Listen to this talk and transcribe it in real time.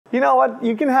You know what?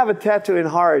 You can have a tattoo in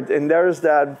heart, and there's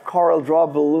that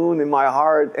CorelDRAW balloon in my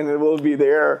heart, and it will be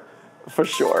there for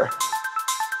sure.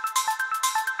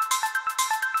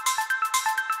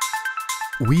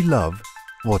 We love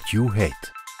what you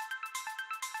hate.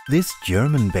 This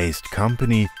German-based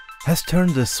company has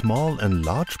turned the small and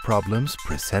large problems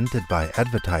presented by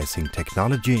advertising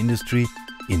technology industry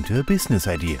into a business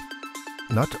idea.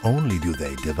 Not only do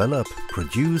they develop,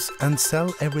 produce and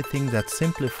sell everything that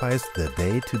simplifies the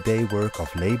day-to-day work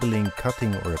of labeling,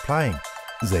 cutting or applying,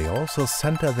 they also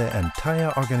center their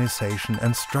entire organization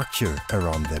and structure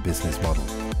around their business model.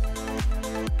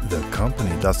 The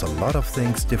company does a lot of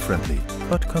things differently,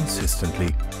 but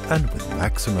consistently and with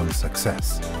maximum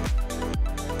success.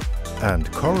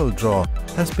 And CorelDRAW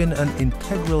has been an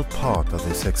integral part of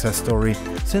the success story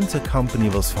since the company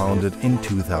was founded in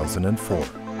 2004.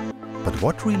 But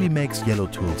what really makes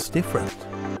Yellotools different?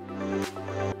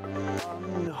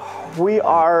 We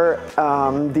are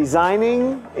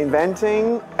designing,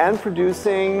 inventing and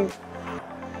producing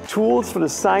tools for the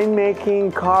sign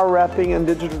making, car wrapping and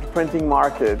digital printing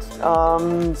markets.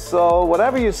 So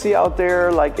whatever you see out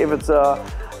there, like if it's a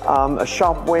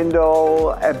shop window,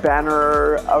 a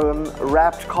banner,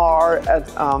 wrapped car,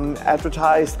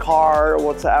 advertised car,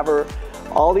 whatsoever,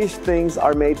 all these things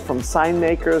are made from sign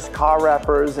makers, car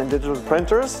wrappers and digital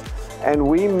printers, and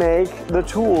we make the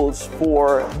tools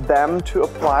for them to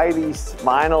apply these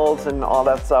vinyls and all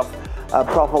that stuff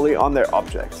properly on their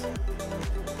objects.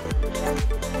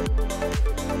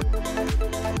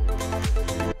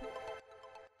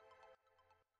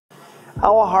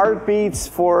 Our heart beats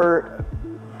for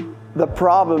the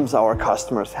problems our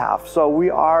customers have. So we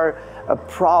are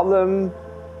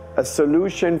a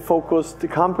solution-focused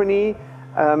company.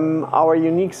 Our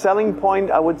unique selling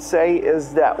point, I would say,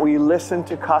 is that we listen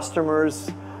to customers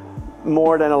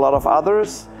more than a lot of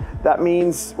others. That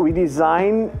means we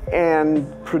design and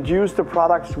produce the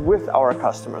products with our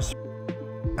customers.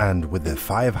 And with the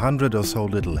 500 or so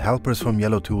little helpers from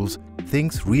Yellotools,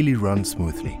 things really run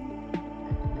smoothly.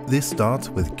 This starts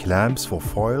with clamps for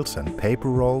foils and paper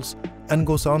rolls and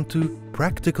goes on to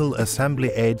practical assembly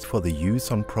aids for the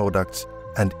use on products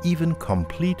and even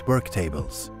complete work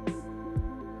tables.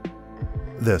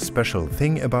 The special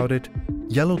thing about it,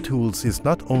 Yellotools is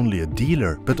not only a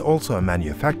dealer but also a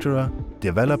manufacturer,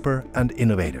 developer and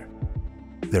innovator.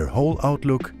 Their whole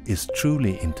outlook is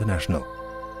truly international.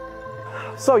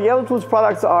 So Yellotools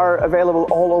products are available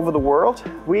all over the world.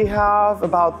 We have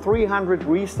about 300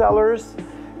 resellers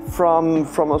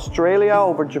from Australia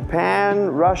over Japan,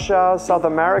 Russia, South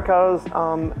America,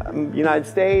 United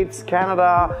States,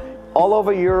 Canada, all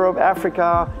over Europe,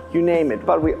 Africa, you name it.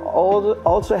 But we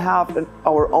also have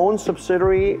our own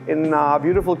subsidiary in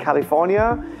beautiful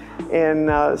California,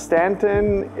 in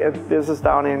Stanton. This is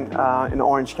down in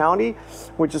Orange County,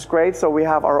 which is great. So we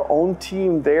have our own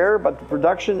team there, but the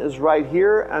production is right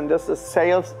here, and this is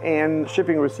sales and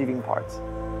shipping receiving parts.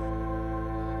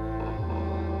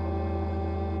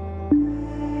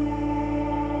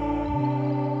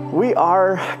 We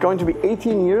are going to be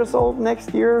 18 years old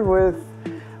next year with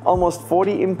almost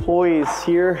 40 employees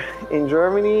here in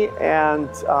Germany, and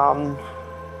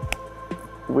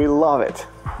we love it.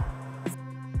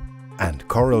 And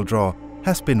CorelDRAW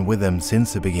has been with them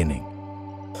since the beginning.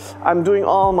 I'm doing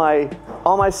all my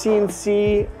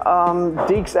CNC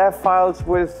DXF files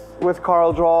with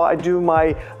CorelDRAW. I do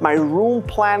my room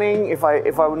planning if I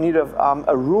need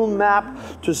a room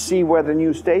map to see where the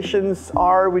new stations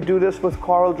are. We do this with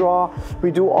CorelDRAW.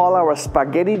 We do all our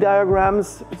spaghetti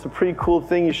diagrams. It's a pretty cool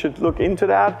thing. You should look into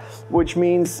that. Which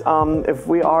means if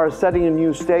we are setting a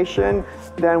new station,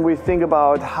 then we think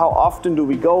about how often do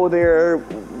we go there.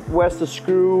 Where's the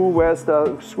screw, where's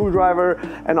the screwdriver,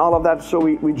 and all of that. So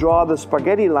we draw the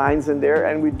spaghetti lines in there,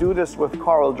 and we do this with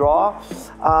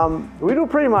CorelDRAW. We do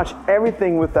pretty much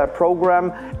everything with that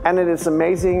program, and it is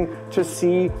amazing to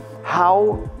see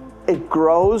how it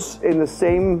grows in the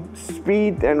same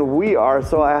speed than we are.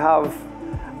 So I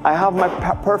have my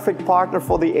perfect partner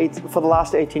for the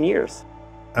last 18 years.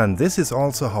 And this is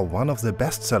also how one of the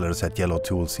best sellers at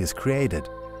Yellotools is created.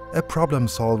 A problem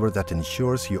solver that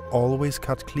ensures you always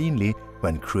cut cleanly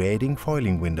when creating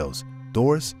foiling windows,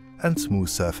 doors and smooth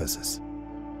surfaces.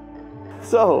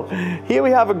 So here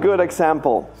we have a good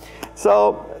example.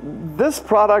 So this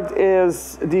product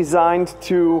is designed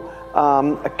to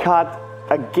cut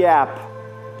a gap,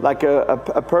 like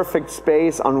a perfect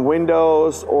space on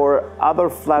windows or other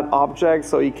flat objects.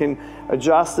 So you can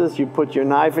adjust this, you put your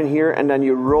knife in here and then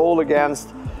you roll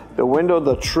against the window,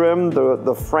 the trim,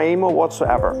 the frame or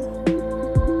whatsoever.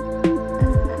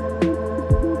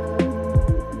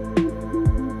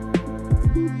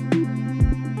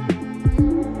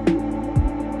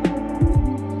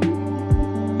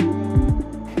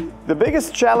 The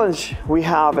biggest challenge we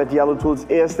have at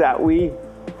Yellotools is that we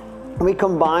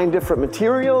combine different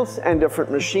materials and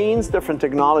different machines, different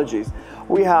technologies.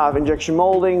 We have injection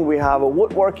molding, we have a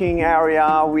woodworking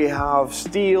area, we have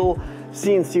steel,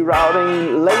 CNC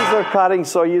routing, laser cutting.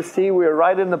 So you see we're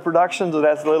right in the production, so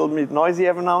that's a little bit noisy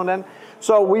every now and then.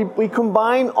 So we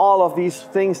combine all of these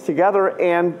things together,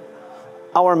 and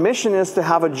our mission is to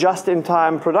have a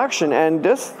just-in-time production. And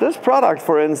this product,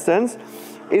 for instance,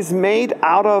 is made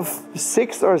out of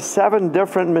 6 or 7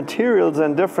 different materials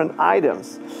and different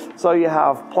items. So you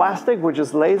have plastic, which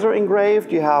is laser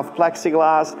engraved. You have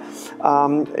plexiglass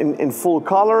in full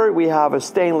color. We have a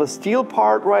stainless steel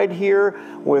part right here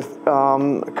with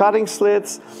cutting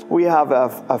slits. We have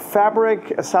a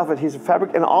fabric, a self-adhesive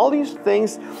fabric, and all these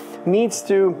things needs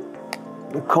to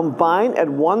combine at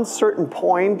one certain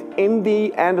point in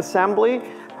the end assembly,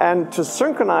 and to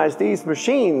synchronize these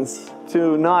machines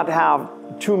to not have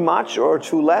too much or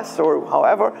too less, or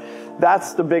however,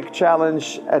 that's the big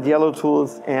challenge at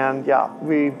Yellotools. And yeah,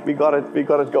 we got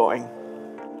it going.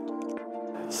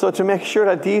 So to make sure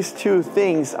that these two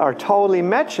things are totally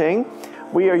matching,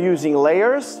 we are using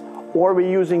layers, or we're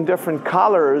using different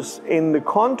colors in the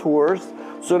contours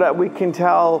so that we can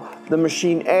tell the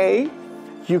machine A,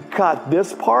 you cut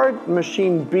this part,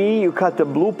 machine B, you cut the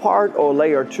blue part, or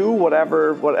layer 2,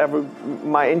 whatever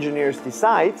my engineers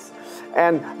decides.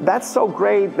 And that's so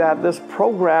great that this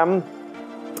program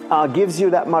gives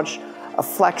you that much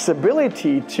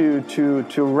flexibility to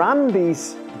run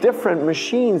these different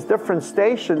machines, different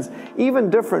stations, even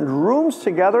different rooms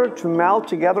together to meld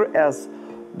together as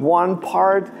one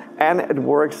part, and it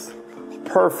works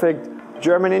perfect.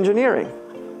 German engineering.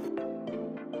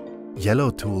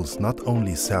 Yellotools not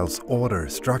only sells order,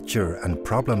 structure and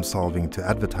problem solving to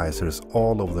advertisers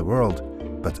all over the world,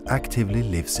 but actively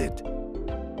lives it.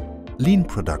 Lean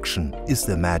production is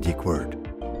the magic word.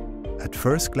 At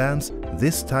first glance,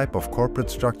 this type of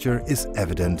corporate structure is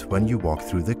evident when you walk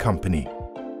through the company.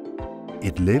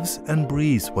 It lives and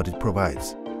breathes what it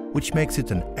provides, which makes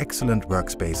it an excellent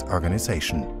workspace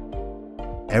organization.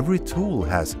 Every tool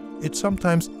has its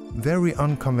sometimes very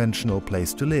unconventional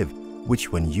place to live,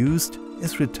 which when used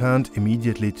is returned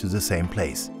immediately to the same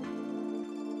place.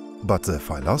 But the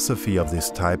philosophy of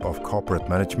this type of corporate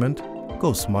management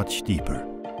goes much deeper.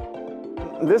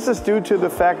 This is due to the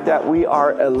fact that we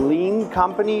are a lean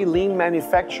company, lean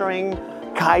manufacturing,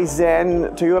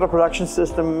 Kaizen, Toyota production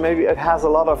system. Maybe it has a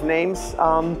lot of names,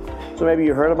 so maybe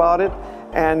you heard about it.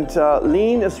 And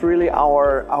lean is really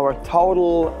our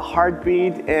total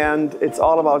heartbeat, and it's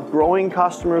all about growing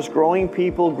customers, growing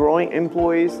people, growing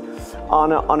employees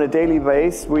on a daily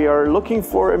basis. We are looking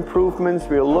for improvements,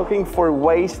 we are looking for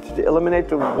waste, to eliminate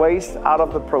the waste out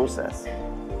of the process.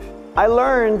 I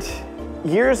learned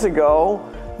years ago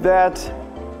that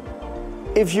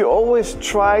if you always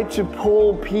try to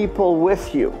pull people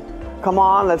with you, come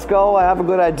on, let's go, I have a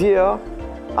good idea,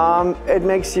 it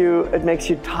makes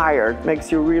you tired,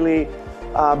 makes you really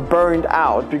burned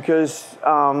out, because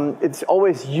it's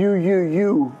always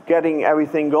you getting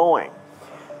everything going.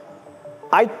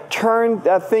 I turned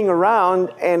that thing around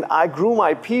and I grew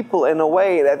my people in a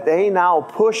way that they now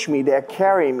push me, they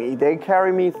carry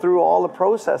me through all the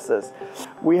processes.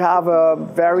 We have a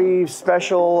very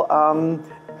special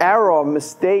error,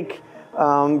 mistake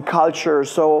culture.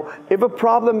 So if a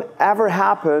problem ever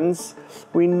happens,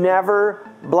 we never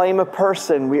blame a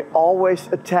person. We always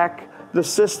attack the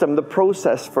system, the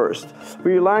process first.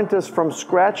 We learned this from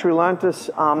scratch. We learned this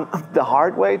the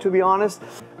hard way, to be honest.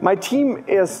 My team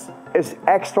is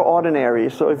extraordinary.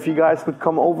 So if you guys would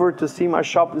come over to see my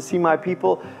shop, to see my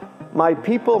people,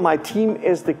 my team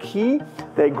is the key.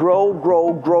 They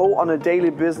grow on a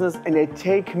daily business, and they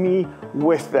take me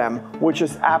with them, which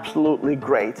is absolutely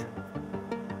great.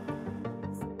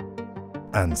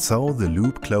 And so the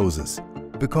loop closes,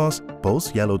 because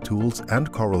both Yellotools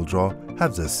and CorelDRAW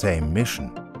have the same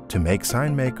mission: to make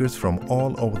sign makers from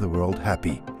all over the world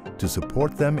happy, to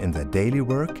support them in their daily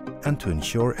work and to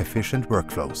ensure efficient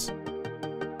workflows.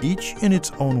 Each in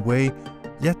its own way,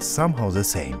 yet somehow the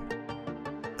same.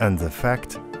 And the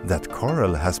fact that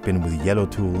Corel has been with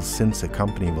Yellotools since the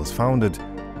company was founded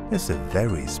is a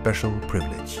very special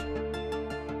privilege.